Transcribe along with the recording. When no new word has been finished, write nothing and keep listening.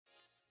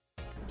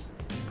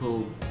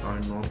people are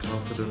not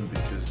confident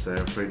because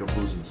they're afraid of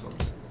losing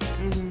something.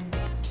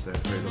 They're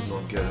afraid of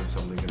not getting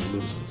something and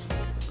losing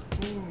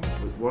something.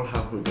 But what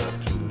have we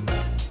got to lose?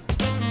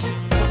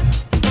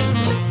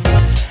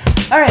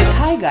 All right,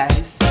 hi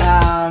guys,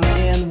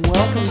 and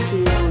welcome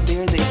to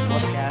Dare Days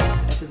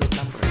podcast, episode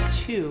number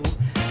 2.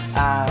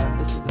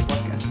 This is the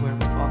podcast where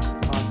we talk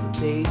about the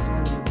days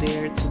when you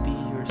dare to be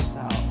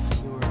yourself,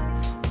 your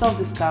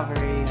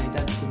self-discovery,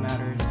 identity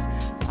matters,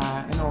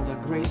 and all the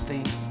great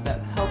things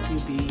that help you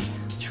be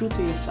true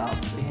to yourself.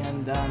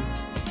 And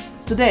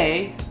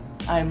today,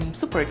 I'm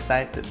super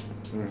excited.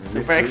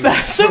 Super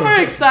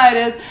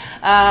excited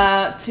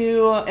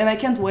and I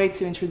can't wait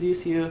to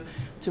introduce you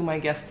to my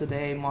guest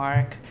today,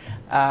 Mark,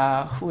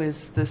 who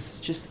is this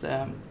just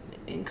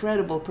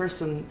incredible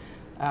person.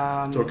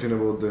 Talking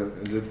about the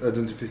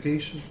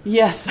identification?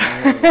 Yes.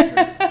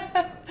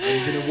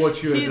 I'm going to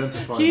watch you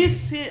identify.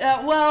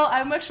 Well,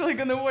 I'm actually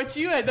going to watch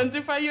you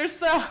identify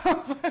yourself.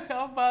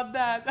 How about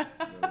that?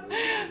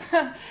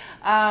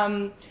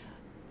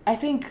 I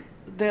think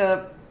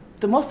the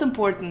most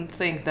important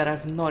thing that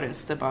I've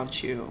noticed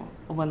about you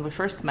when we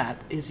first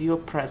met is your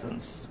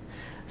presence.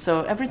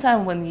 So every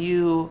time when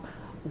you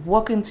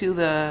walk into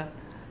the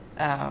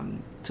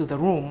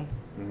room,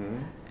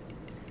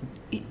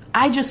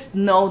 I just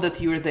know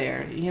that you're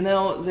there. You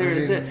know,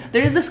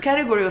 there is this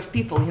category of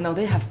people. You know,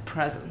 they have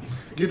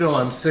presence.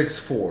 I'm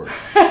 6'4",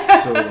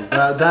 so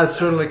that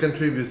certainly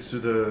contributes to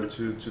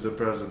the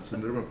presence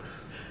in the room.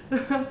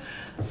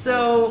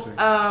 So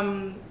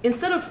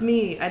instead of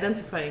me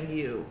identifying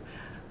you,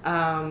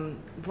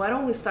 why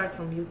don't we start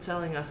from you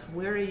telling us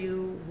where are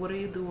you, what are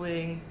you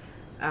doing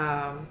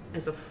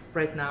as of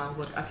right now,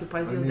 what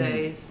occupies your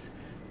days?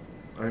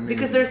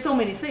 Because there's so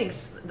many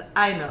things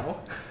I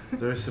know.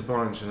 There's a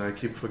bunch, and I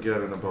keep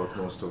forgetting about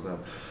most of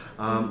them.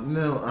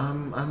 No,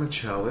 I'm a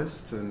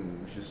cellist,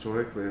 and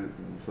historically,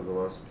 for the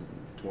last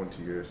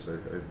 20 years,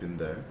 I've been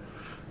there.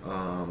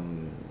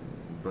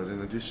 But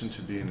in addition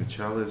to being a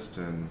cellist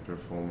and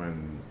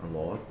performing a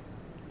lot,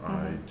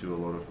 I do a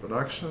lot of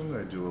production.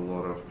 I do a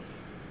lot of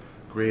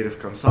creative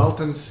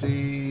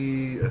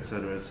consultancy,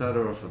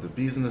 etc., for the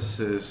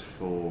businesses,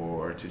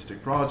 for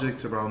artistic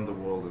projects around the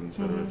world, and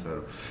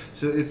etc.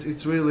 So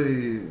it's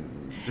really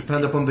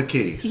depend upon the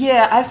case.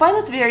 Yeah, I find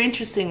it very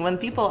interesting when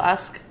people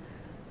ask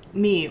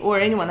me or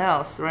anyone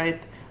else,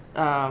 right?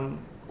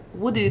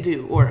 What do you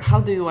do, or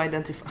how do you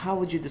identify? How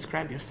would you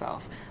describe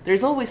yourself?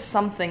 There's always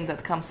something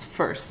that comes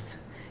first.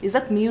 Is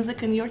that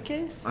music in your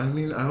case? I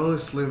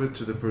always leave it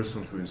to the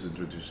person who is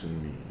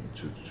introducing me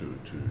to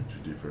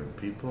different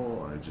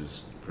people. I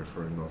just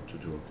prefer not to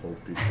do a cold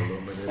people. Hello,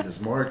 my name is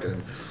Mark,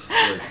 and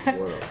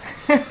what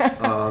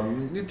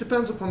else? It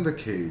depends upon the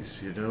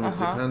case, you know. It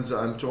depends.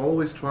 I'm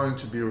always trying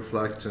to be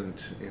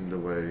reflectant in the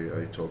way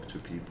I talk to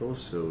people.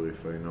 So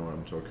if I know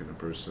I'm talking to a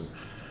person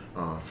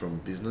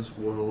from business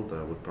world,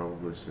 I would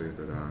probably say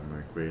that I'm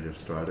a creative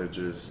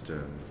strategist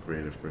and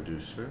creative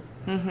producer.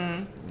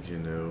 You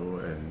know,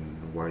 and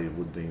why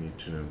would they need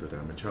to know that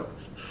I'm a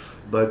cellist?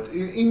 But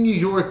in New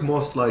York,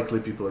 most likely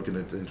people are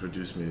going to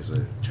introduce me as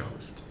a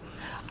cellist.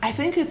 I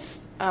think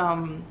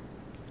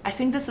I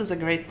think this is a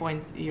great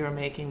point you're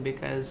making,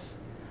 because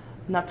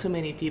not too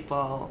many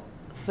people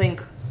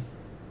think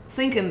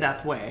in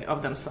that way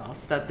of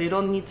themselves, that they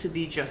don't need to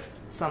be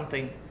just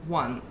something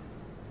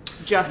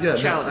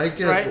cellist,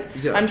 right?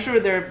 Yeah. I'm sure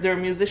there are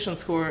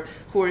musicians who are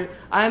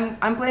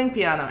I'm playing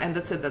piano and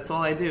that's it, that's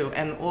all I do,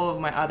 and all of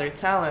my other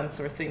talents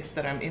or things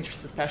that I'm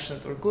interested,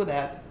 passionate, or good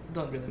at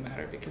don't really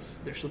matter, because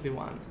there should be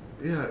one.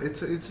 Yeah,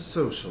 it's a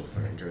social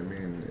thing. I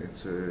mean,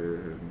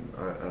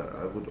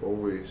 I would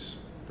always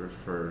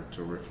prefer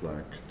to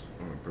reflect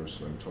on a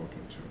person I'm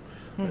talking to.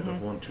 I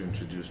don't want to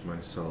introduce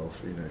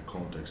myself in a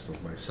context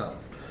of myself.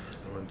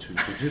 I want to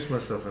introduce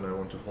myself, and I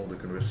want to hold a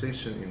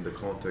conversation in the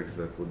context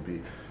that would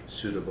be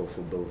suitable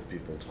for both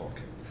people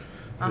talking.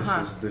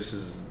 This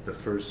is the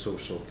first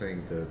social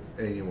thing that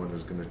anyone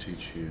is going to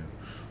teach you,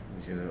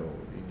 you know,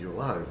 in your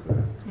life.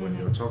 That when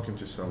you're talking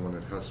to someone,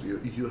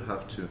 you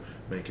have to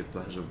make it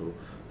pleasurable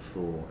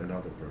for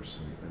another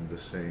person, and the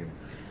same,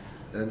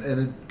 and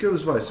it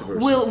goes vice versa.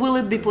 Will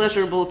it be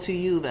pleasurable to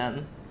you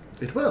then?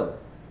 It will,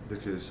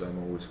 because I'm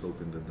always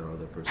hoping that the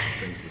other person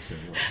thinks the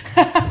same way.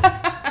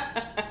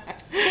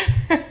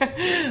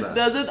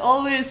 Does it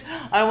always?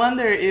 I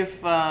wonder if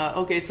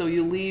so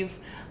you leave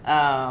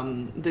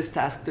this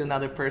task to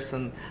another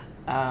person.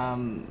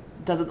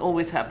 Does it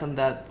always happen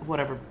that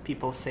whatever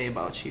people say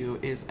about you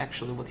is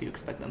actually what you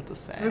expect them to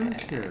say? I don't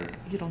care.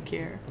 You don't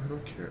care? I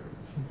don't care.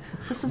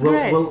 This is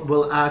great.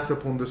 We'll act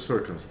upon the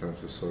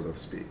circumstances, so to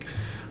speak.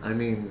 I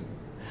mean,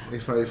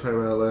 if I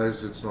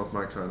realize it's not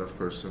my kind of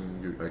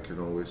person, I can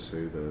always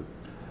say that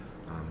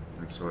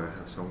I'm sorry, I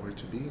have somewhere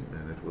to be,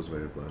 and it was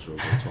very pleasurable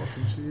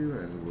talking to you,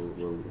 and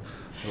we'll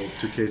hope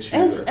to catch you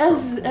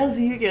as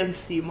you can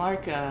see,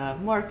 Mark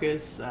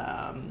is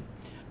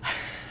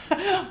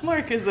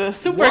Mark is a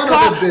super I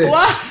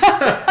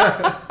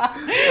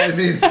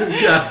mean,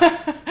 yes.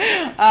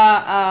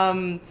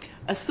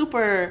 A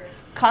super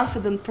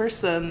confident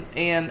person,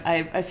 and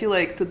I feel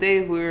like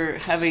today we're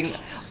having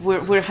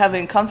we're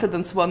having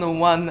confidence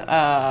 101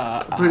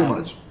 Pretty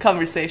much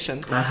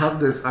conversation. I have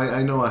this.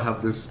 I know I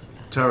have this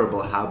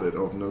terrible habit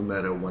of no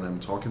matter when I'm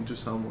talking to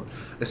someone,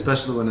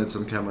 especially when it's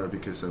on camera,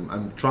 because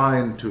I'm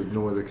trying to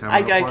ignore the camera.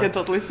 I part, can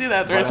totally see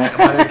that, but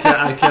right?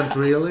 I can't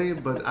really.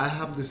 But I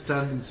have this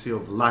tendency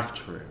of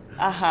lecturing.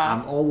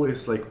 I'm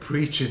always like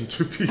preaching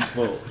to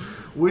people,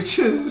 which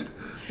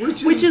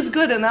is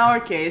good in our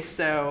case.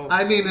 So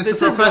I mean,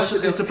 it's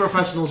a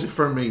professional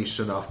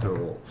deformation after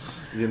all,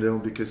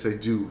 because I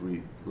do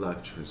read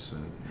lectures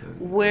and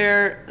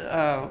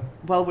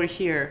while we're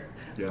here.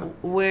 Yeah.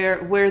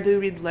 Where do you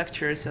read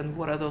lectures, and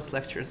what are those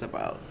lectures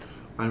about?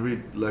 I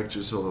read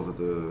lectures all over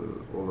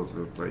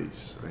the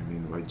place. I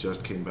mean, I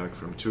just came back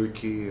from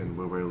Turkey, and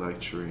we were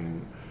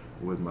lecturing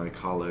with my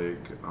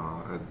colleague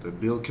at the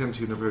Bilkent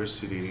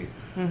University.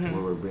 We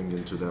were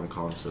bringing to them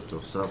concept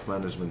of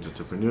self-management,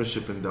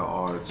 entrepreneurship in the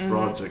arts,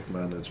 project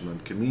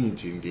management,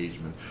 community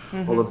engagement,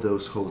 all of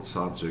those hot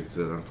subjects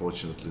that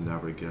unfortunately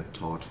never get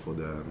taught for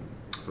the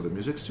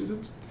music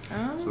students.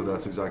 Oh. So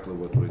that's exactly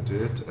what we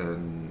did,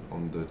 and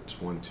on the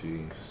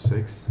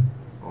 26th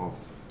of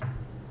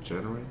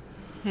January,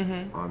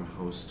 I'm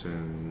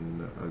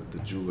hosting at the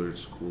Juilliard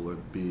School a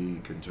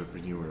big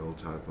entrepreneurial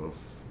type of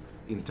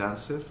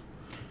intensive.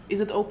 Is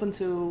it open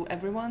to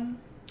everyone?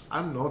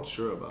 I'm not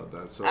sure about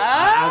that, so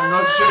I'm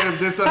not sure if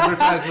this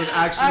advertisement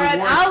actually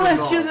works. I'll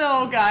let you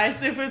know,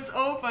 guys, if it's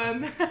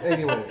open.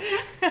 Anyway,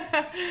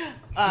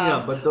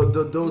 yeah, but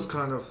those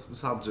kind of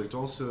subjects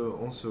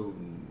also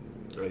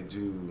I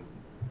do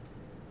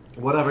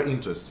whatever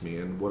interests me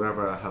and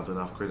whatever I have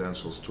enough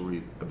credentials to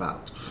read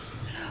about.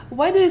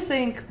 Why do you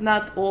think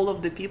not all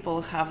of the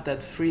people have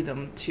that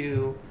freedom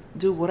to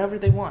do whatever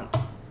they want?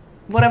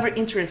 Whatever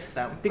interests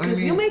them?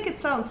 Because you make it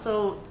sound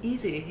so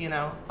easy,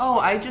 Oh,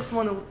 I just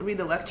want to read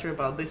a lecture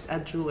about this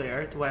at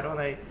Juilliard. Why don't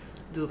I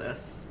do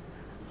this?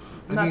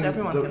 Not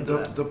everyone can do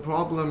that. The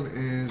problem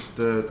is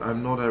that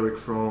I'm not Eric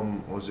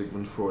Fromm or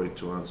Sigmund Freud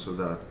to answer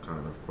that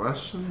kind of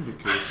question,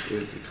 because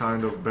it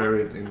kind of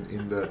buried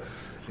in the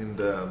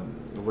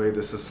way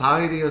the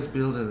society is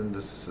built and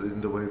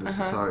in the way the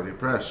society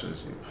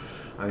pressures you.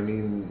 I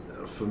mean,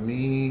 for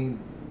me,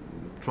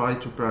 try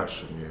to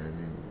pressure me. I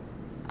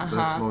mean,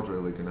 that's not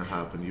really gonna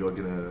happen. You're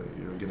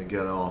gonna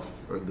get off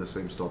at the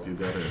same stop you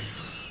got in,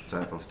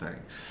 type of thing.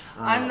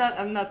 I'm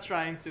not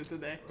trying to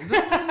today. No,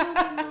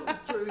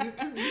 you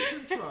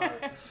can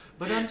try.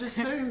 But I'm just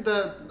saying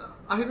that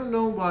I don't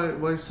know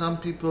why some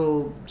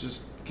people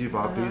just give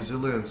up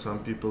easily and some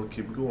people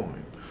keep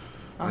going.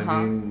 I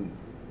mean,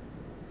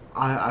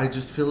 I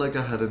just feel like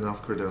I had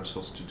enough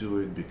credentials to do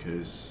it,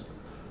 because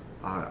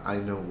I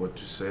know what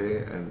to say,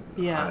 and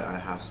I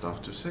have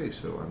stuff to say,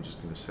 so I'm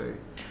just gonna say.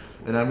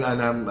 And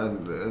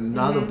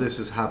none of this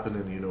is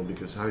happening,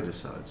 because I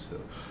decide.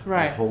 So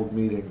I hold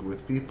meeting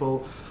with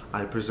people,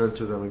 I present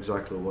to them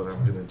exactly what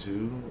I'm gonna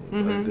do,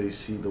 and they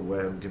see the way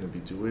I'm gonna be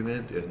doing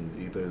it, and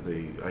either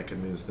I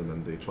convince them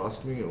and they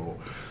trust me, or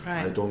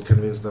I don't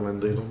convince them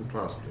and they don't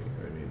trust me.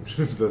 I mean,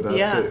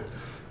 that's it.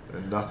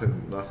 And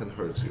nothing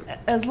hurts you.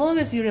 As long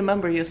as you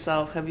remember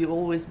yourself, have you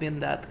always been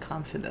that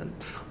confident?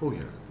 Oh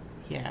yeah.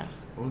 Yeah.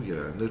 Oh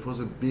yeah, and it was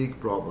a big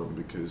problem,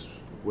 because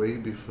way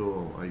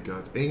before I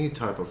got any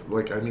type of,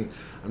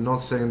 I'm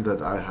not saying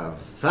that I have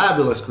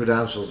fabulous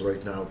credentials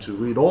right now to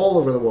read all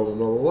over the world,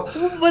 blah,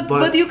 blah, blah,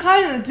 but you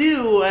kind of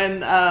do,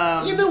 and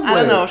I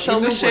don't know, shall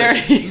we share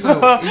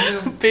your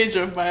page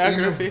of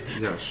biography?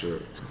 Yeah, sure.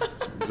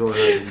 Go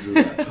ahead and do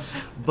that.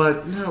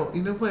 But no,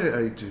 in a way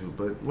I do.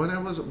 But when I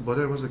was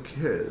a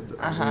kid,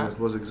 I mean, it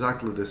was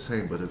exactly the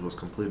same, but it was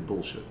complete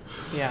bullshit.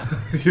 Yeah.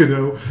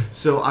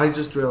 So I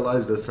just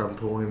realized at some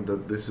point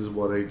that this is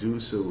what I do.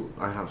 So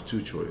I have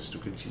two choices: to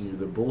continue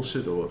the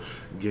bullshit or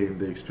gain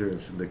the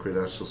experience and the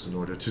credentials in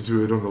order to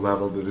do it on a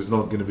level that is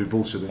not going to be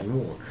bullshit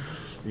anymore.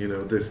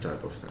 This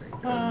type of thing.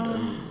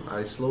 And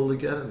I slowly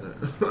get in there.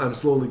 I'm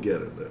slowly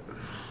getting there.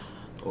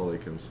 All I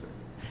can say.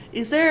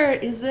 Is there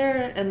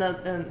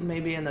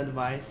maybe an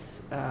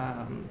advice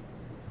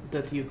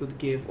that you could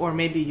give, or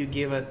maybe you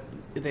give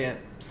the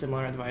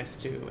similar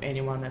advice to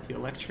anyone at your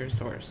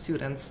lectures or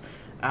students,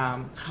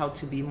 how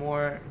to be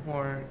more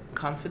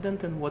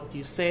confident in what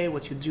you say,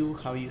 what you do,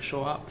 how you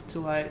show up to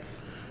life?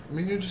 I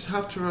mean, you just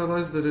have to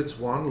realize that it's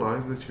one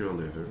life that you're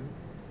living,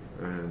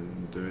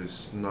 and there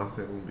is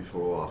nothing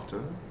before or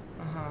after.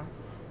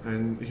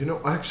 And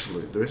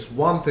actually, there's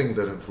one thing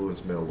that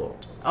influenced me a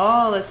lot.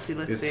 Oh, let's see.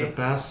 It's a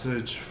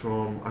passage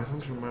from, I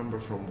don't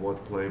remember from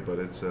what play, but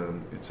it's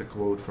a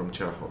quote from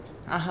Chekhov,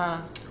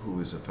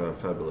 who is a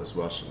fabulous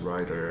Russian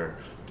writer,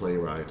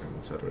 playwright, and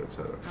etc.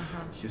 etc.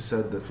 He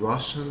said that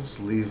Russians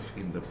live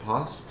in the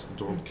past,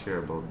 don't care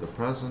about the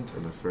present,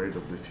 and afraid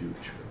of the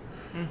future,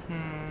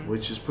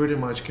 which is pretty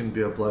much can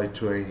be applied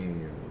to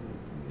any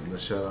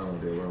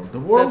nationality around the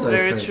world. That's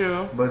very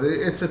true. But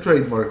it's a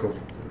trademark of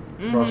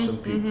Russian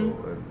people,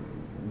 and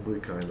we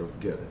kind of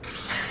get it.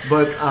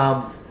 But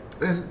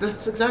And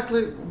that's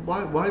exactly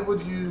why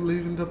would you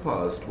live in the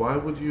past? Why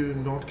would you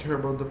not care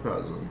about the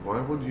present?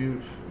 Why would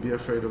you be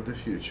afraid of the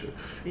future?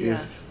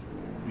 Yeah. If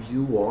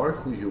you are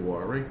who you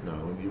are right now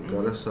and you've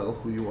got to sell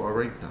who you are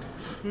right now.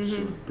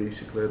 So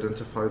basically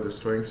identify the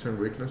strengths and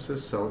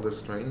weaknesses, sell the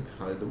strength,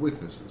 hide the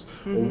weaknesses.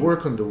 Or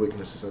work on the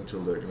weaknesses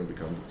until they're going to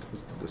become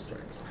the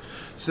strengths.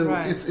 So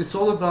Right. it's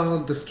all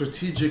about the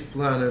strategic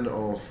planning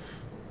of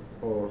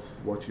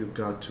what you've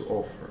got to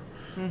offer.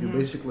 You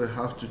basically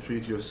have to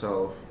treat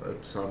yourself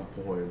at some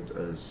point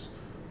as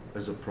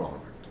a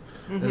product.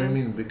 And I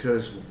mean,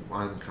 because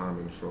I'm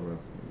coming from a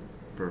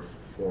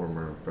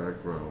performer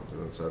background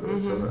and et cetera,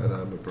 and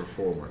I'm a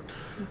performer.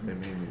 I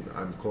mean,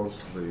 I'm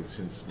constantly,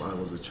 since I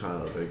was a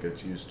child, I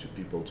get used to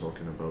people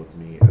talking about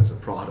me as a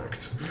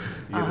product,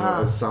 you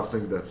know, as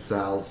something that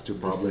sells to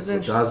public, is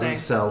but doesn't interesting.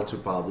 sell to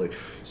public.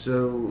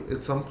 So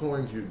at some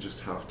point, you just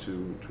have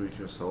to treat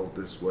yourself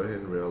this way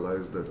and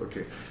realize that,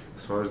 okay,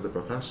 as far as the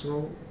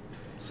professional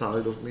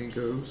side of me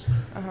goes,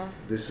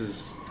 this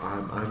is,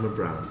 I'm a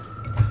brand.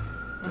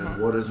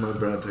 And what is my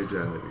brand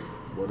identity?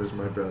 What is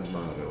my brand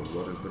motto?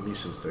 What is the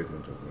mission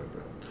statement of my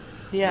brand?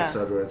 Yeah. Et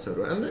cetera, et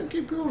cetera. And then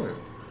keep going.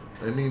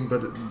 I mean,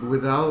 but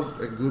without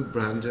a good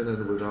branding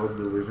and without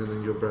believing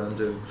in your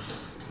branding,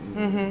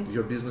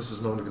 your business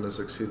is not going to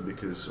succeed,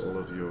 because all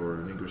of your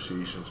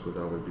negotiations with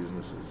other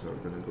businesses are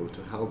going to go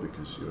to hell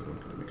because you're not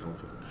going to be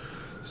confident.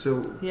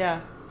 So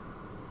Yeah.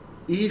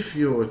 if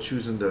you're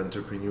choosing the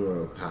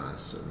entrepreneurial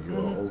path and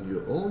you're on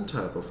your own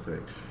type of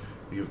thing,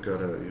 you've got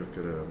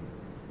to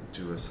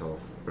do a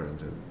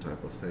self-branding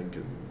type of thing,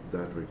 and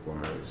that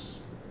requires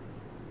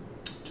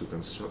to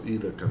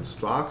either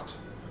construct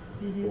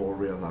or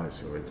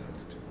realize your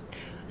identity.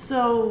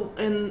 So,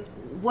 and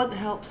what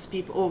helps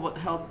people, or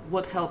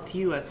what helped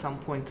you at some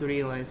point to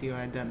realize your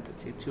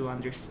identity, to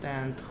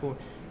understand who?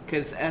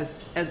 Because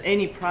as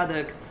any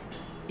product,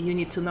 you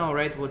need to know,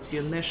 right, what's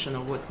your mission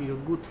or what your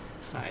good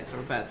sides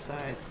or bad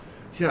sides.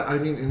 Yeah, I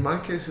mean, in my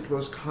case, it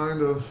was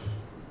kind of.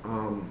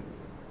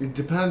 It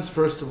depends,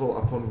 first of all,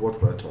 upon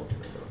what we're talking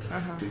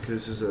about.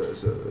 Because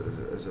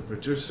as a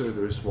producer,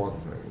 there's one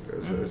thing.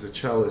 As a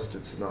cellist,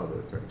 it's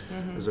another thing.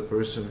 As a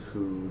person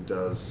who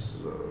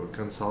does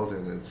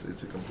consulting,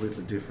 it's a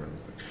completely different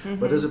thing.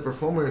 But as a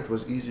performer, it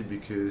was easy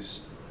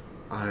because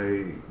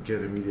I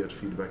get immediate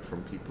feedback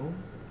from people.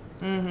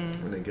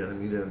 And I get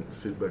immediate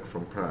feedback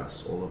from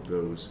press, all of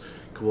those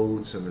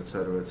quotes and et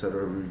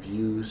cetera,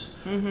 reviews.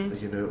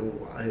 You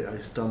know,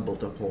 I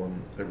stumbled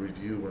upon a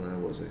review when I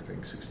was, I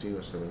think, 16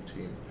 or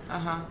 17.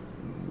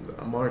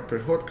 Mark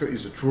Prihodko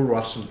is a true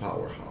Russian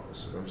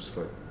powerhouse. And I'm just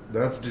like,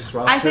 that's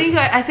disruptive.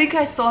 I think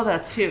I saw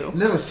that too.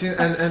 No,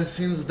 and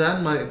since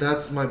then,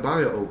 that's my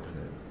bio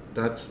opening.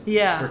 That's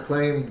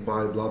proclaimed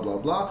by blah blah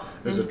blah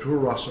as a true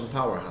Russian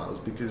powerhouse,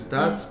 because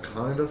that's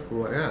kind of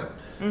who I am.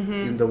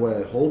 In the way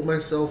I hold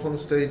myself on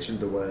stage, in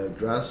the way I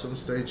dress on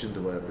stage, in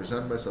the way I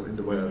present myself, in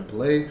the way I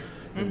play,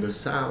 in the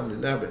sound,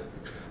 in everything.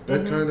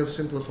 That kind of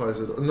simplifies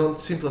it.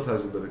 Not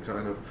simplifies it, but it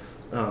kind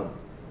of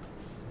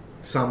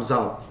sums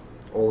up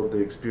all of the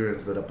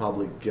experience that a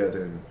public get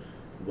in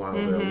while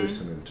they're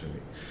listening to me.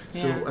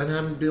 So, and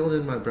I'm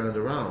building my brand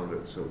around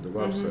it. So the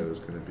website is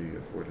going to be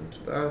according to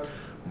that.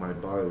 My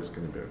bio is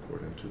going to be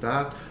according to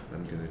that.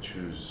 I'm going to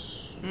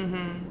choose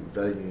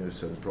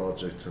venues and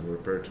projects and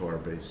repertoire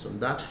based on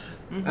that.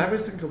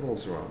 Everything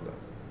revolves around that.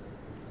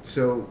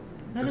 So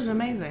That is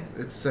amazing.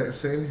 It's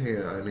same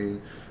here. I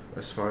mean,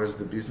 as far as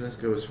the business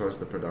goes, as far as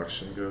the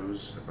production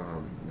goes,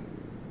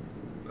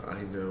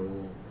 I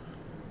know.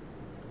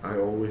 I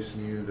always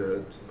knew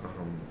that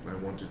I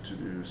wanted to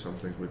do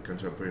something with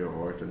contemporary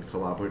art and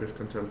collaborative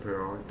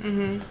contemporary art.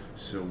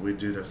 So we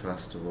did a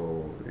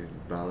festival in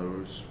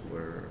Belarus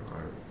where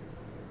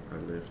I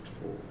lived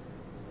for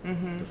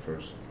the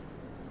first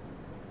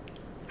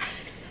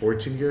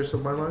 14 years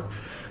of my life,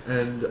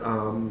 and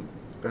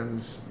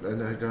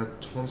I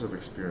got tons of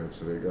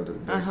experience, and I got the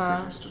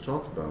experience to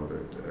talk about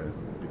it, and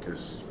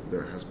because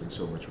there has been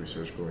so much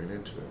research going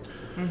into it,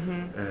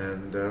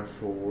 and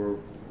therefore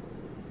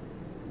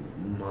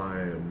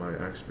my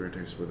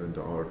expertise within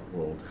the art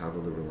world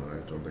heavily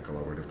relied on the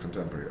collaborative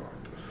contemporary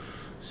art.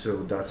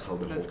 So that's how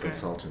the whole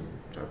consulting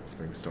type of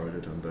thing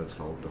started, and that's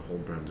how the whole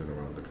branding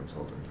around the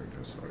consulting thing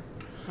has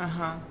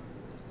started.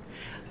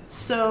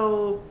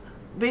 So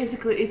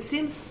basically, it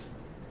seems,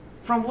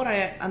 from what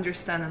I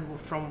understand and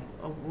from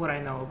what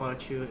I know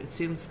about you, it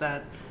seems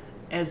that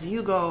as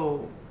you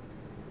grow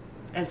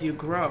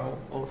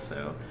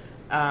also,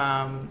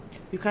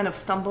 you kind of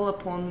stumble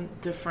upon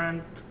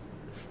different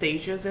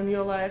stages in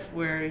your life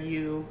where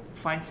you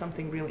find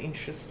something really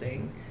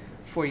interesting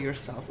for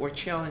yourself or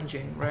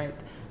challenging, right?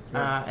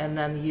 And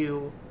then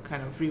you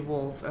kind of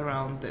revolve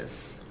around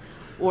this,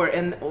 or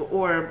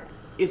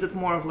is it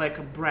more of like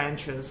a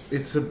branches?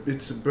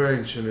 It's a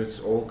branch, and it's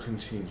all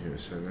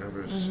continuous. I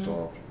never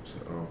stopped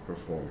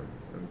performing,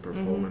 and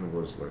performing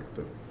was like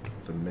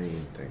the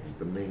main thing,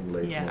 the main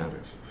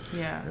leitmotif.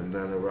 And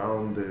then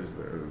around this,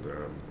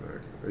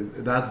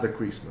 that's the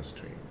Christmas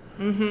tree.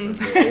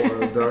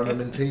 The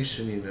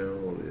ornamentation, you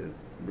know, it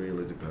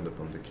really depends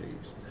upon the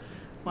case.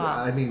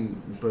 Wow. I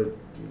mean, but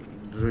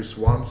there's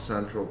one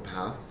central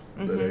path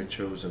that I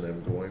chose and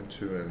I'm going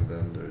to, and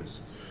then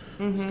there's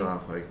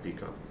stuff I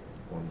pick up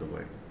on the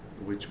way,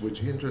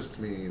 which interests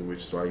me,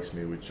 which strikes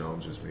me, which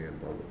challenges me, and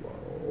blah blah blah,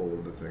 all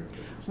of the things.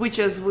 Which,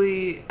 as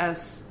we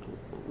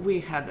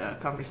had a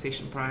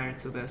conversation prior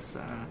to this,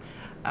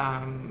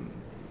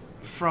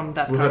 from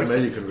that We had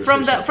many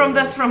conversations.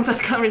 from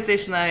that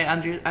conversation,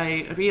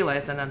 I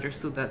realized and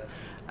understood that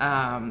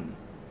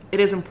it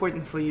is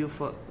important for you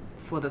for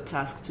the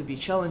task to be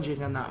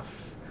challenging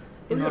enough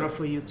in order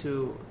for you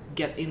to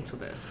get into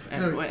this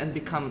and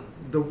become.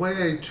 The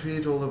way I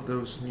treat all of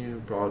those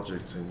new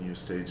projects and new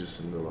stages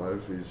in the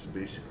life is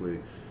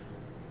basically,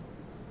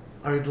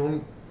 I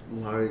don't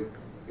like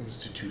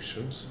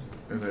institutions,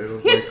 and I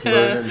don't like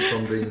learning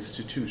from the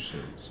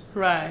institutions.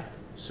 Right.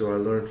 So I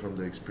learn from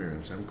the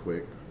experience. I'm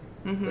quick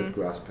at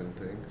grasping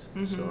things.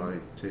 So I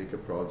take a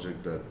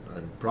project that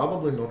I'm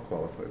probably not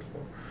qualified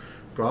for,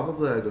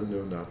 probably I don't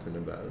know nothing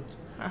about,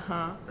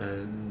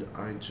 and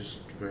I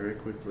just very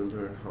quickly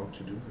learn how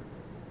to do it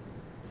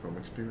from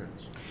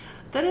experience.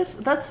 That's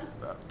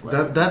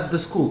the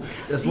school.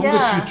 As long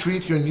as you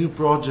treat your new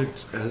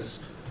projects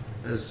as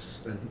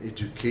an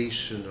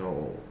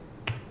educational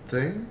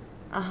thing,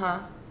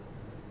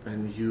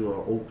 and you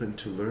are open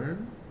to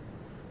learn,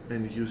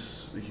 and you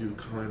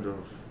kind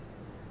of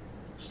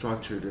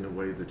structure it in a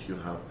way that you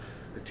have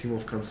a team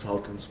of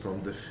consultants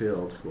from the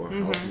field who are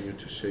helping you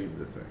to shape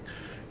the thing.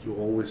 You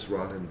always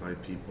run in by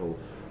people.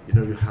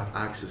 You have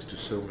access to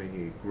so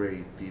many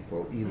great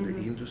people in the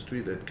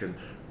industry that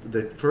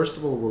first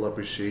of all will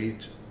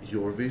appreciate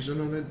your vision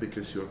on it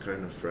because you're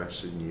kind of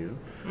fresh and new,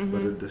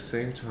 but at the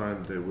same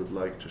time they would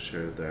like to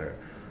share their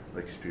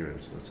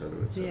experience,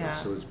 etc., etc. Yeah.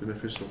 So it's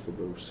beneficial for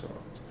both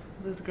sides.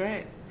 That's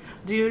great.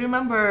 Do you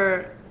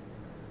remember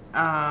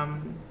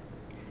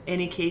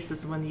any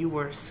cases when you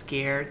were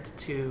scared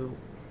to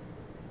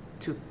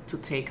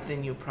take the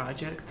new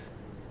project?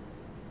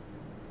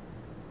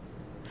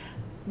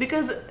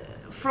 Because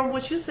from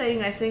what you're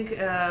saying, I think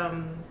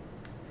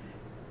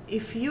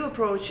if you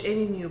approach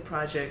any new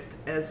project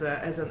as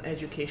an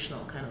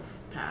educational kind of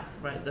path,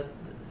 right? That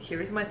here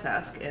is my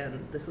task,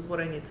 and this is what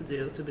I need to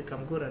do to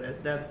become good at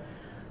it.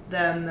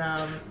 Then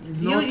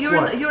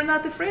you're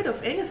not afraid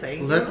of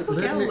anything. Let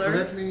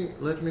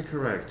me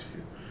correct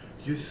you.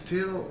 You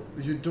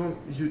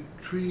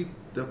treat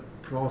the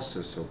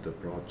process of the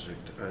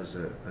project as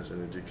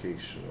an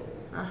educational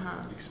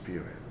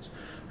experience.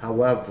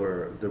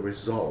 However, the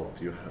result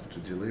you have to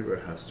deliver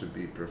has to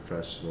be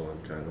professional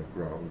and kind of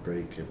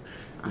groundbreaking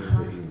in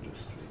the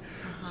industry.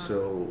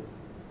 So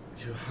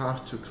you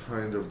have to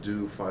kind of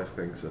do 5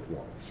 things at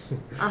once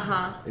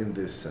in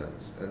this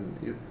sense. And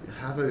you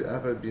have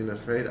ever been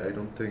afraid? I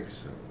don't think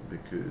so,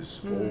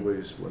 because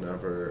always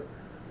whenever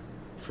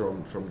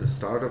from the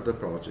start of the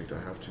project I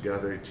have to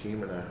gather a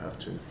team and I have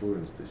to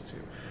influence this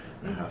team.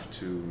 I have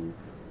to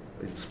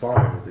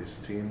inspire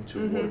this team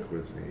to work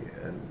with me,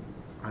 and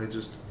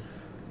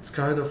it's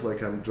kind of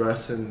like I'm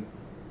dressing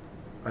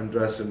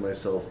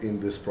myself in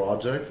this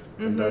project,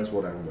 and that's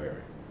what I'm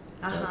wearing,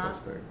 type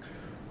of thing.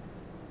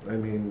 I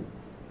mean,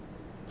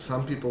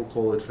 some people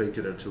call it fake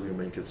it until you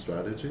make it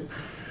strategy.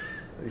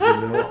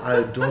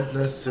 I don't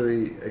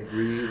necessarily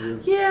agree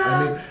with.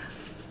 I mean,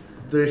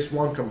 there's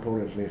one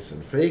component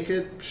missing. Fake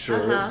it,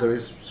 sure, there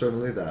is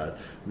certainly that.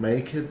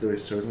 Make it, there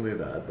is certainly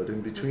that. But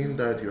in between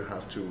that, you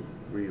have to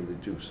really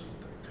do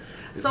something.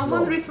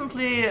 Someone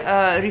recently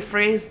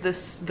rephrased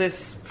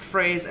this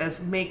phrase as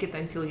 "make it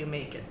until you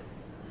make it."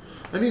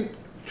 I mean,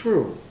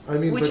 true. I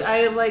mean, which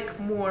I like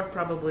more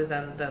probably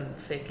than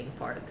faking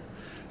part.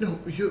 No,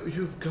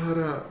 you've got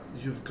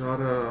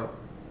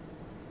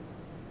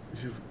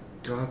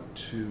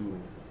to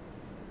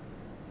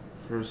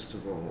first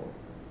of all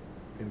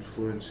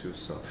influence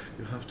yourself.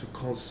 You have to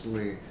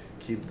constantly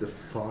keep the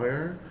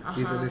fire,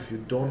 even if you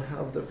don't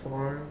have the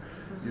fire.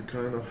 You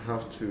kind of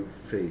have to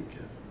fake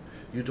it.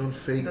 You don't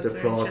fake the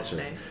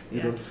project.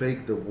 You don't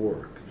fake the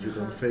work. You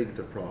don't fake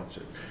the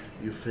project.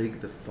 You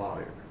fake the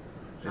fire,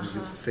 and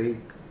you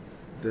fake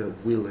the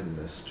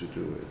willingness to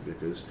do it.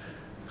 Because,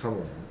 come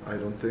on, I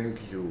don't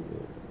think you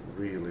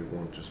really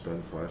want to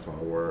spend 5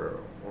 hours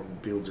on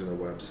building a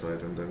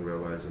website and then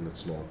realizing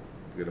it's not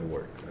gonna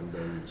work, and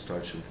then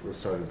starting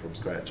from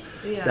scratch.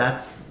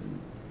 That's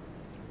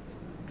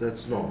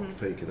not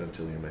fake it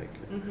until you make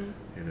it.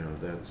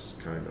 That's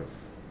kind of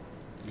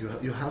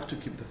you have to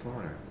keep the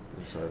fire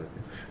inside of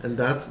you, and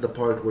that's the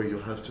part where you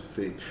have to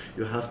fake.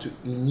 You have to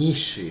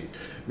initiate,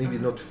 maybe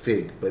not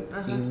fake, but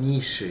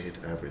initiate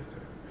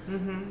everything.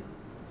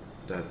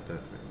 That may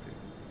be.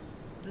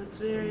 That's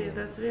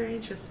very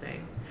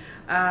interesting.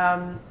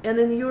 And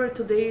in your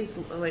today's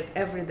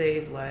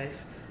everyday's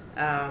life,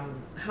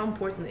 how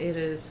important it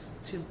is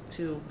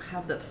to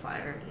have that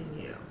fire in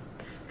you.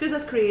 Because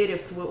as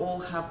creatives, we all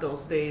have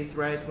those days,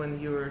 right, when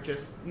you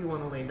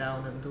want to lay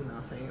down and do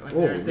nothing.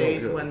 There are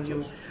days when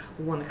you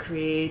want to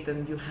create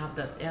and you have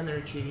that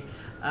energy.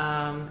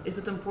 Is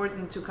it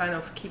important to kind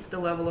of keep the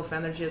level of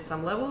energy at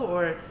some level,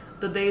 or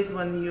the days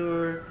when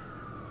you're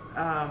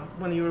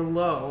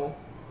low,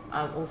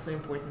 also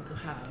important to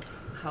have?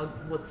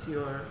 What's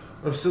your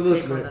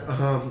Absolutely. take on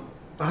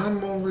that?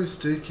 I'm always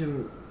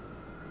taking.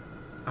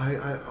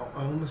 I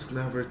almost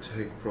never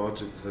take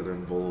projects that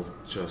involve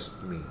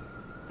just me.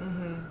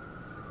 Mm-hmm.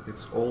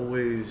 It's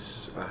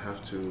always I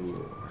have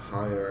to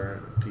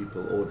hire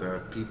people, or there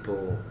are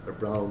people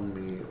around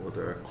me, or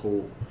there are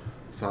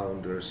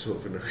co-founders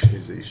of an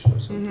organization or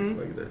something Mm-hmm.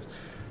 like this,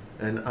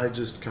 and I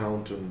just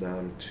count on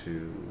them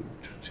to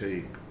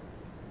take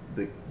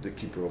the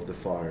keeper of the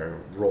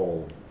fire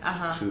role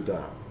Uh-huh. to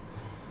that,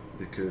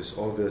 because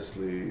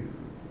obviously,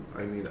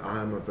 I mean,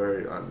 I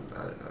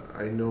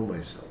know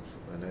myself,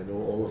 and I know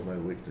all of my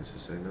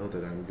weaknesses. I know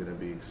that I'm gonna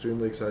be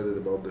extremely excited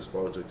about this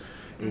project.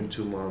 In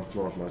 2 months,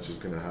 not much is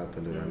gonna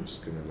happen, and I'm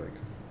just gonna like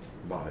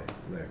buy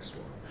next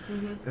one.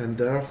 Mm-hmm. And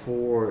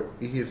therefore,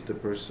 if the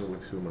person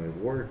with whom I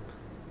work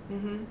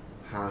Mm-hmm.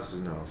 has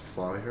enough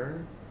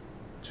fire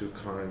to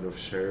kind of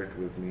share it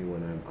with me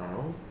when I'm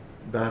out,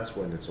 that's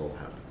when it's all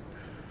happening.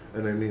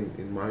 And I mean,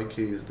 in my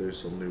case,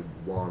 there's only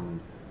one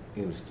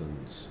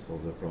instance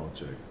of the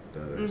project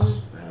that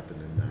is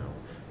happening now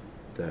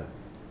that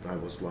I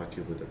was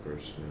lucky with the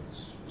person.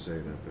 It's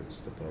Zeynep, it's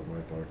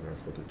my partner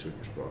for the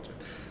Turkish project,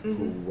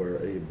 who were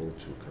able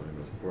to kind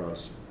of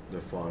grasp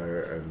the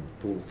fire and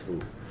pull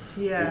through,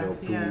 Yeah.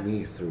 pull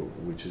me through,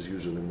 which is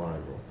usually my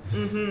role,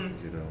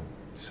 Mm-hmm.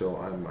 So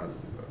I'm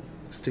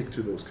stick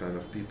to those kind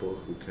of people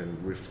who can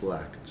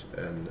reflect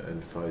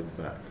and fight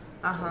back.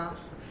 Uh-huh.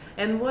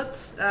 And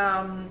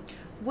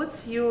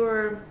what's your,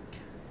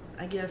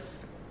 I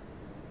guess,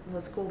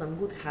 let's call them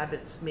good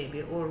habits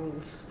maybe, or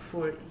rules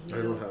for you?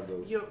 I don't have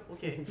those.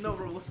 Okay, no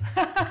rules.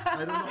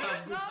 I don't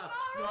have good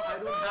No, I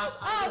don't have.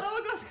 no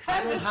good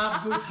I don't habits.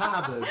 have good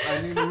habits.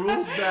 I mean,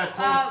 rules that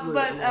constantly.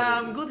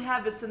 But good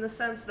habits in the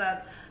sense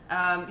that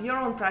your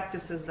own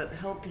practices that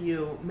help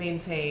you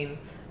maintain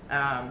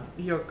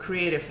your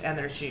creative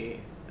energy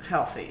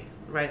healthy,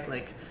 right?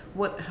 Like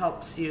what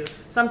helps you?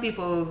 Some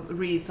people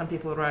read, some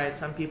people write,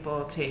 some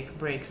people take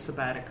breaks,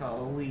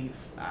 sabbatical, leave.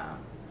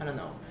 I don't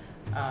know,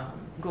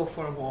 go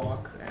for a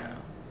walk.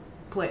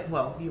 Play.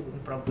 Well, you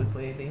wouldn't probably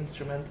play the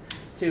instrument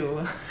too.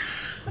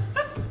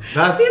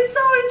 That's It's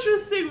so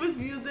interesting with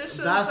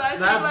musicians. I that's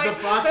feel like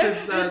the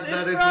practice that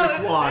it's is probably-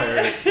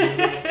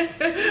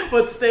 required.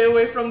 What, stay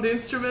away from the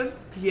instrument?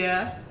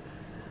 Yeah.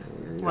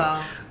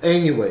 Wow.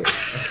 Anyway,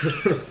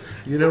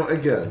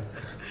 again,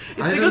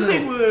 It's a good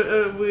thing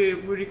we're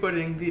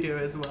recording video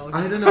as well.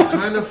 I don't know.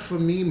 Kind of for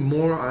me,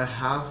 more I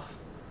have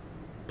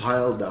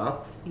piled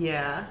up,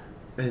 Yeah.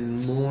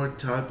 and more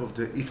type of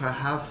if I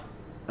have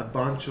a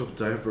bunch of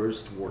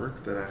diverse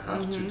work that I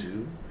have to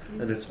do,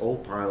 and it's all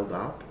piled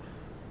up,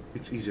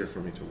 it's easier for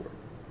me to work.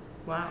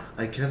 Wow.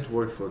 I can't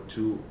work for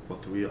 2 or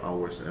 3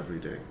 hours every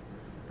day.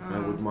 I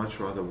would much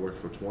rather work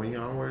for 20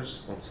 hours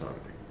on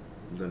Saturday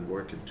than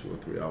working 2 or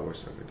 3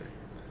 hours every day.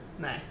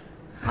 Nice.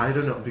 I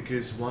don't know,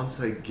 because once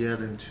I get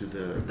into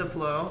The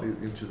flow.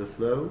 into the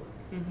flow,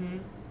 Mm-hmm.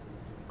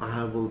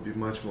 I will be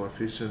much more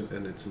efficient,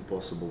 and it's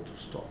impossible to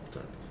stop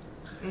type of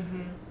thing.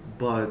 Mm-hmm.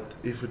 But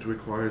if it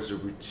requires a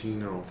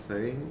routine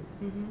thing,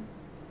 Mm-hmm.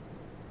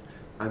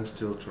 I'm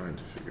still trying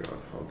to figure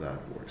out how that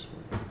works for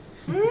me.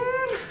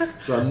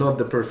 So I'm not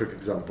the perfect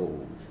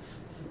example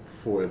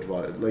for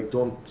advice. Like,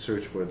 don't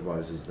search for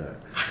advices there.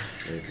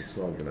 Like, it's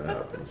not gonna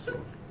happen. So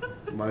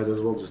might as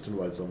well just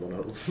invite someone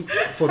else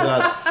for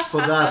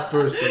that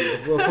person,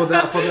 for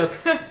that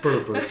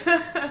purpose.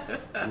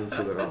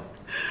 Etc.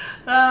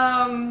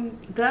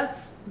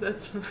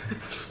 That's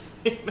funny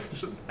you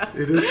mentioned that.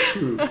 It is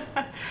true.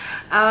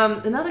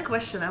 Another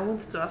question I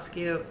wanted to ask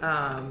you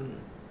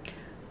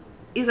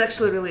is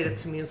actually related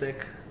to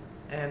music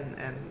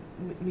and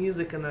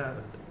music in a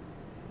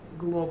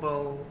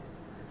global,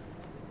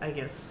 I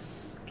guess,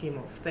 scheme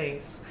of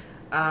things.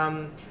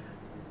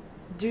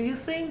 Do you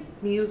think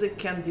music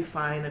can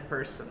define a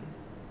person?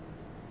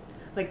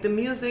 Like the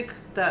music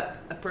that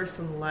a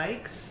person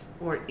likes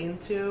or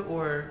into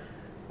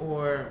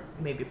or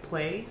maybe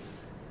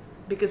plays?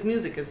 Because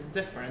music is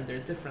different. There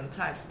are different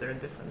types. There are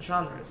different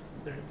genres.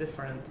 There are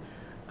different.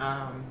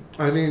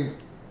 I mean,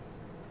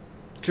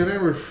 can I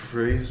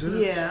rephrase it?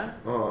 Yeah.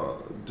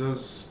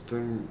 Does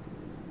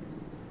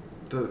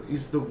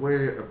is the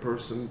way a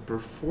person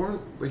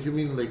perform, like, you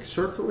mean like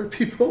circular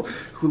people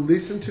who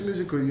listen to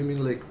music, or you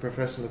mean like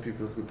professional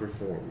people who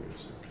perform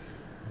music?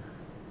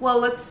 Well,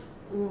 let's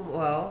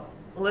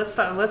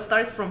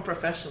start from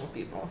professional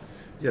people.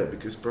 Yeah,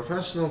 because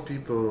professional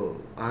people,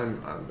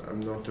 I'm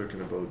not talking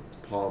about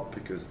pop,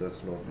 because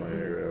that's not my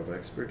area of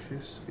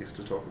expertise. If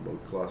to talk about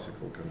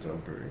classical,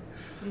 contemporary,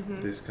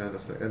 this kind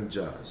of thing, and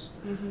jazz.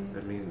 I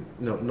mean,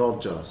 no,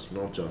 not jazz,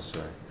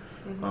 sorry.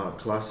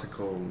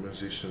 Classical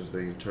musicians,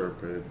 they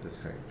interpret the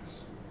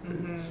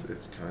things.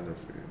 It's kind of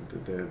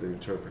they're the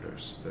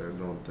interpreters. They're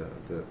not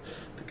the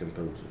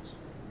composers.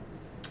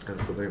 And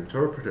for the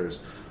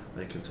interpreters,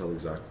 I can tell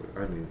exactly.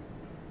 I mean,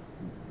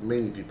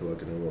 many people are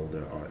gonna roll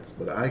their eyes,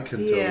 but I can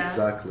tell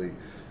exactly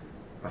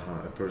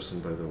a person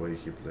by the way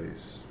he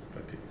plays a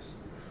piece.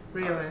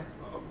 Really?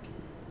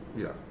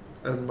 Yeah,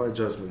 and my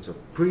judgments are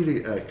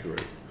pretty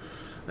accurate.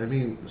 I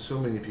mean, so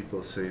many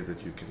people say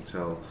that you can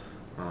tell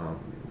um,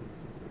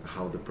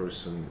 how the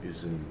person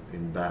is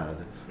in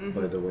bad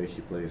by the way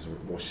he plays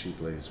or she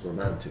plays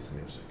romantic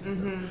music, you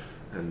know?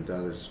 And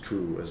that is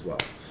true as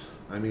well.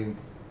 I mean,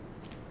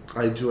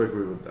 I do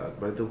agree with that.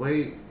 By the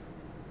way,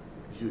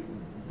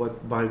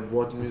 but by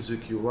what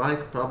music you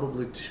like,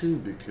 probably too,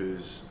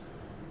 because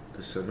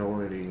the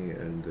sonority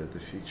and the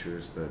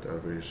features that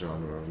every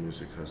genre of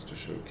music has to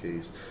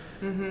showcase,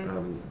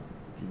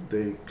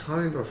 they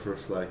kind of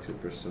reflect your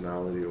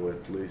personality, or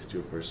at least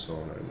your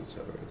persona, and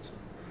etc.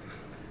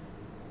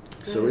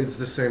 So it's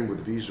the same with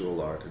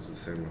visual art. It's the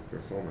same with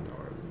performing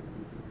art.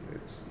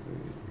 It's,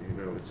 you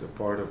know, it's a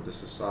part of the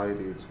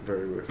society. It's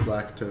very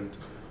reflectant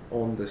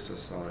on the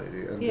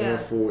society, and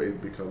therefore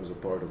it becomes a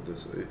part of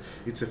this.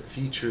 It's a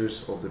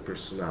features of the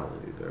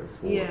personality.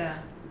 Therefore,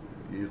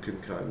 you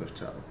can kind of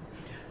tell.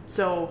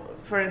 So,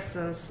 for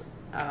instance,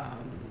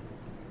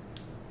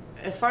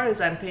 as far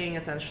as I'm paying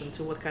attention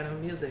to what kind of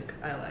music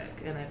I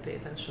like, and I pay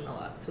attention a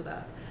lot to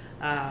that,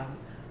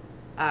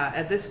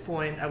 at this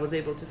point I was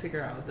able to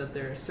figure out that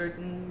there are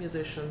certain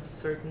musicians,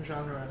 certain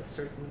genres,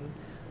 certain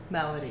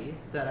melody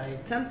that I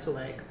tend to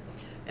like.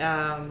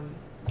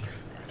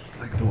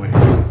 Like the way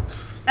you sing.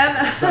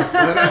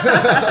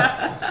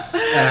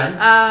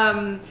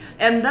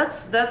 And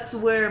that's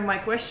where my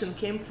question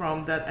came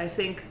from, that I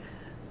think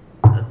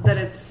that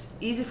it's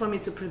easy for me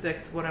to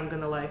predict what I'm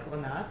gonna like or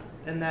not,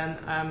 and then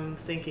I'm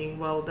thinking,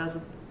 well, does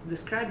it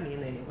describe me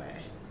in any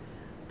way,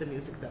 the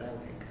music that I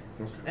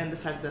like, and the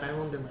fact that I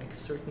only like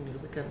certain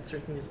music and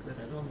certain music that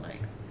I don't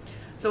like.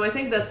 So I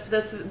think that's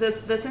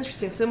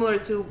interesting. Similar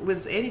to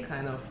with any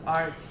kind of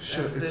arts.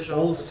 Sure, and it's visuals.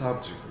 all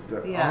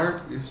subjective. The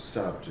art is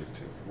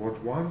subjective.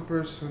 What one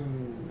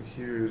person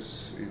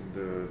hears in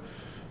the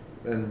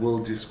and will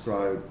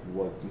describe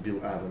what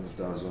Bill Evans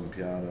does on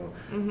piano,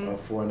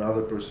 for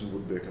another person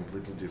would be a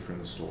completely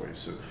different story.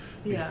 So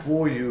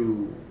before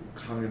you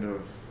kind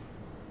of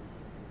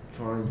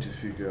trying to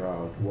figure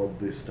out what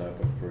this type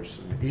of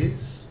person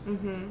is,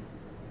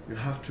 you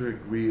have to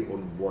agree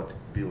on what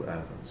Bill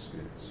Evans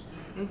is.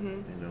 You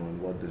know, and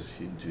what does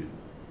he do?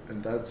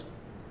 And that's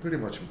pretty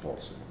much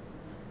impossible.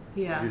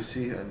 Yeah. You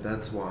see, and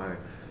that's why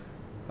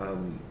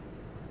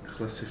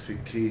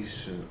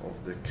classification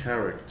of the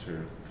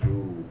character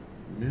through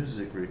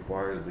music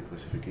requires the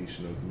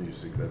classification of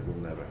music that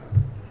will never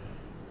happen.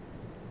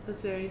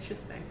 That's very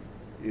interesting.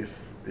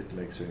 If it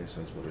makes any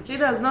sense what I just It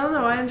does. said.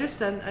 No, I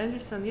understand,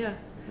 yeah.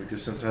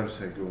 Because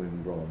sometimes I go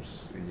in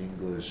realms in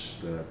English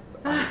that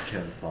I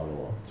can't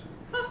follow up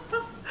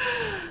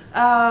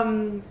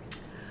to.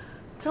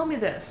 Tell me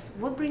this: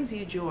 what brings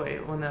you joy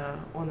on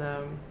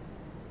a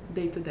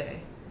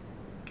day-to-day?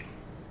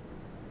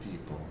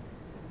 People.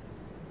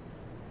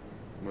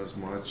 As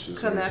much as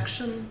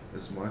Connection.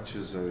 As much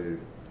as I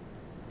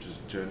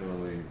just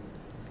generally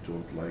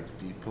don't like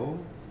people.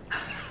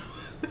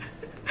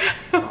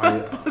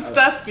 What does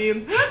that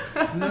mean?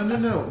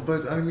 No.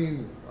 But I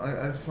mean,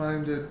 I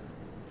find it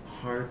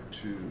hard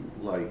to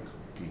like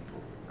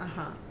people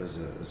as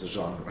a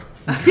genre.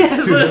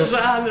 Yes, a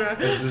genre.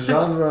 As a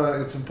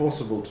genre, it's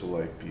impossible to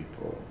like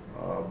people.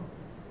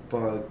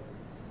 But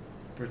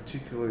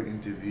particular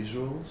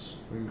individuals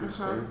in this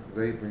earth,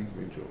 they bring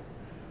me joy.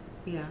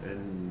 Yeah.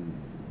 And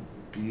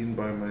being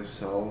by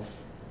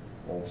myself,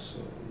 also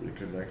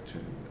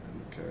reconnecting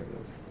and kind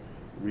of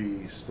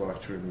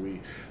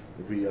restructuring,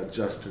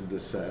 readjusting the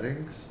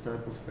settings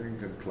type of thing,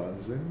 and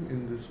cleansing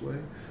in this way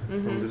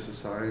from the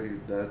society,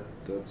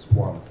 that's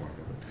one part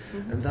of it.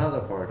 And the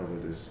other part of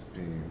it is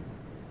being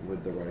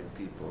with the right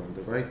people, and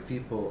the right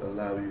people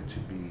allow you to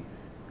be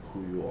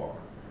who you are.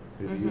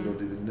 Maybe you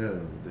don't even know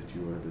that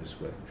you are this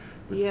way.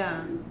 But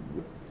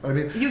I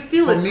mean, you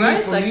feel it,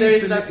 right? Like there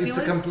is that feeling. It's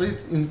a complete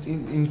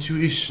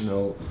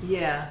intuitional.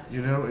 Yeah.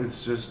 You know,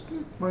 it's just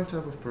my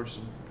type of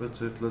person.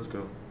 That's it. Let's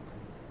go.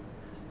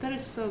 That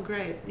is so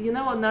great. You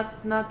know,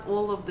 not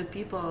all of the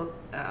people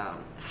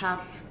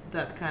have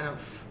that kind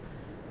of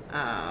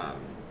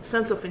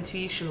sense of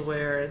intuition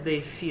where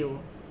they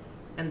feel,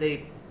 and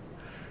they.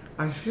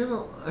 I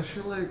feel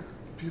like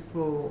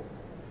people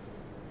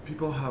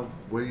have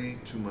way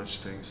too much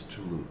things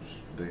to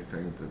lose. They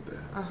think that they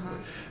have,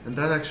 and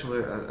that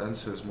actually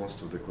answers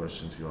most of the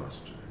questions you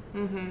asked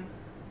today.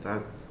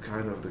 That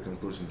kind of the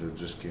conclusion that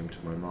just came to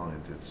my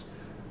mind. It's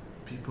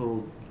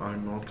people are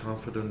not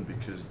confident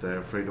because they're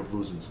afraid of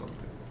losing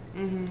something.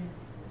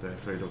 They're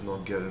afraid of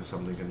not getting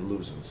something and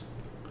losing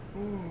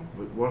something.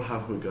 But what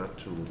have we got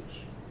to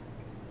lose?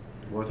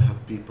 What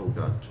have people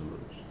got to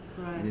lose?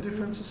 Right. In a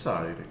different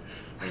society.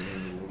 I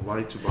mean,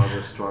 why to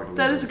bother struggling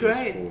that is with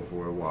great. this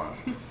for a while?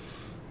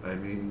 I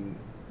mean,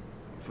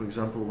 for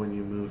example, when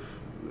you move,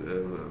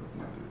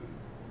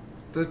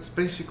 that's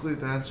basically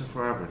the answer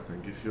for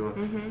everything. If you're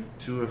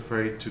too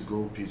afraid to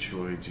go pitch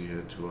your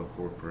idea to a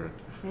corporate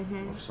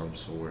of some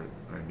sort,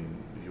 I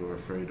mean, you're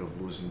afraid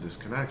of losing this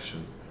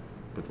connection.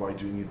 But why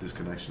do you need this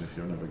connection if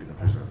you're never going to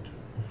present it?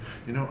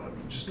 You know,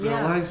 just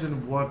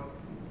realizing what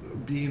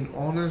being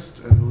honest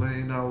and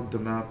laying out the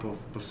map of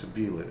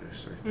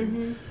possibilities, I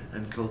think,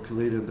 and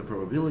calculating the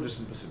probabilities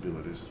and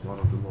possibilities is one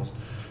of the most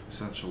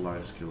essential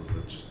life skills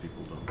that just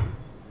people don't do.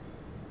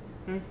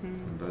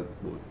 And that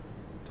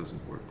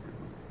doesn't work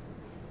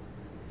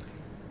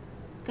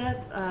really.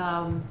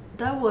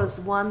 That was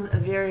one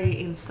very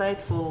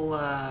insightful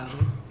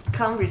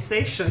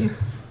conversation.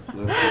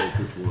 Let's hope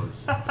it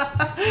was.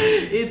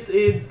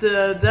 It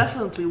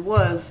definitely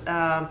was.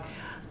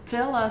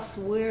 Tell us,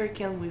 where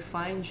can we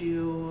find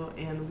you,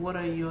 and what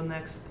are your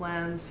next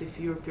plans if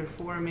you're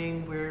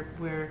performing?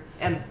 Where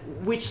and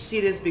which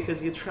cities,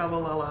 because you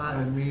travel a lot.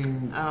 I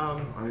mean,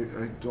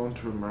 I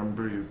don't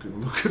remember. You can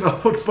look it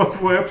up on my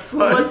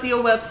website. What's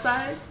your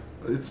website?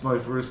 It's my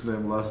first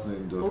name, last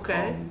name.com.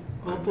 Okay,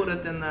 we'll put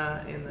it in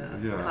the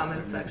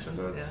comment section.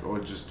 Or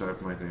just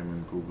type my name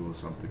in Google or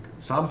something.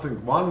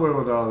 Something, one way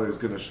or the other, is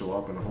gonna show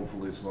up, and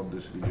hopefully it's not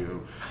this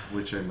video,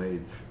 which I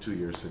made 2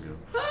 years ago.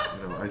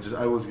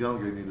 I was young,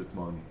 I needed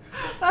money.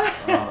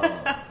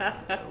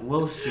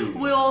 We'll see.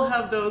 We all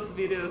have those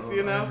videos,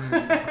 I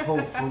mean,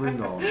 hopefully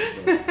not.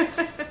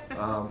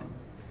 But,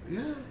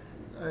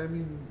 I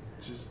mean,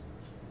 just.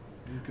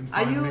 You can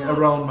find me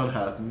around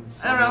Manhattan.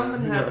 Somewhere. Around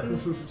Manhattan.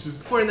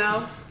 Just for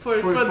now,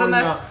 for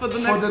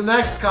the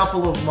next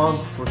couple of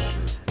months, for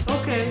sure.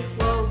 Okay,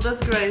 well,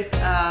 that's great.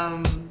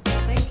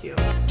 Thank you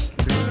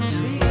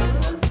for being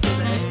with us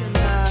today,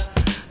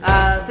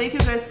 and thank you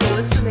guys for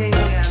listening.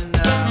 And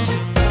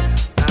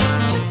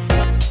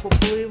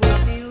hopefully we'll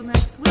see you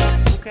next week.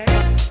 Okay.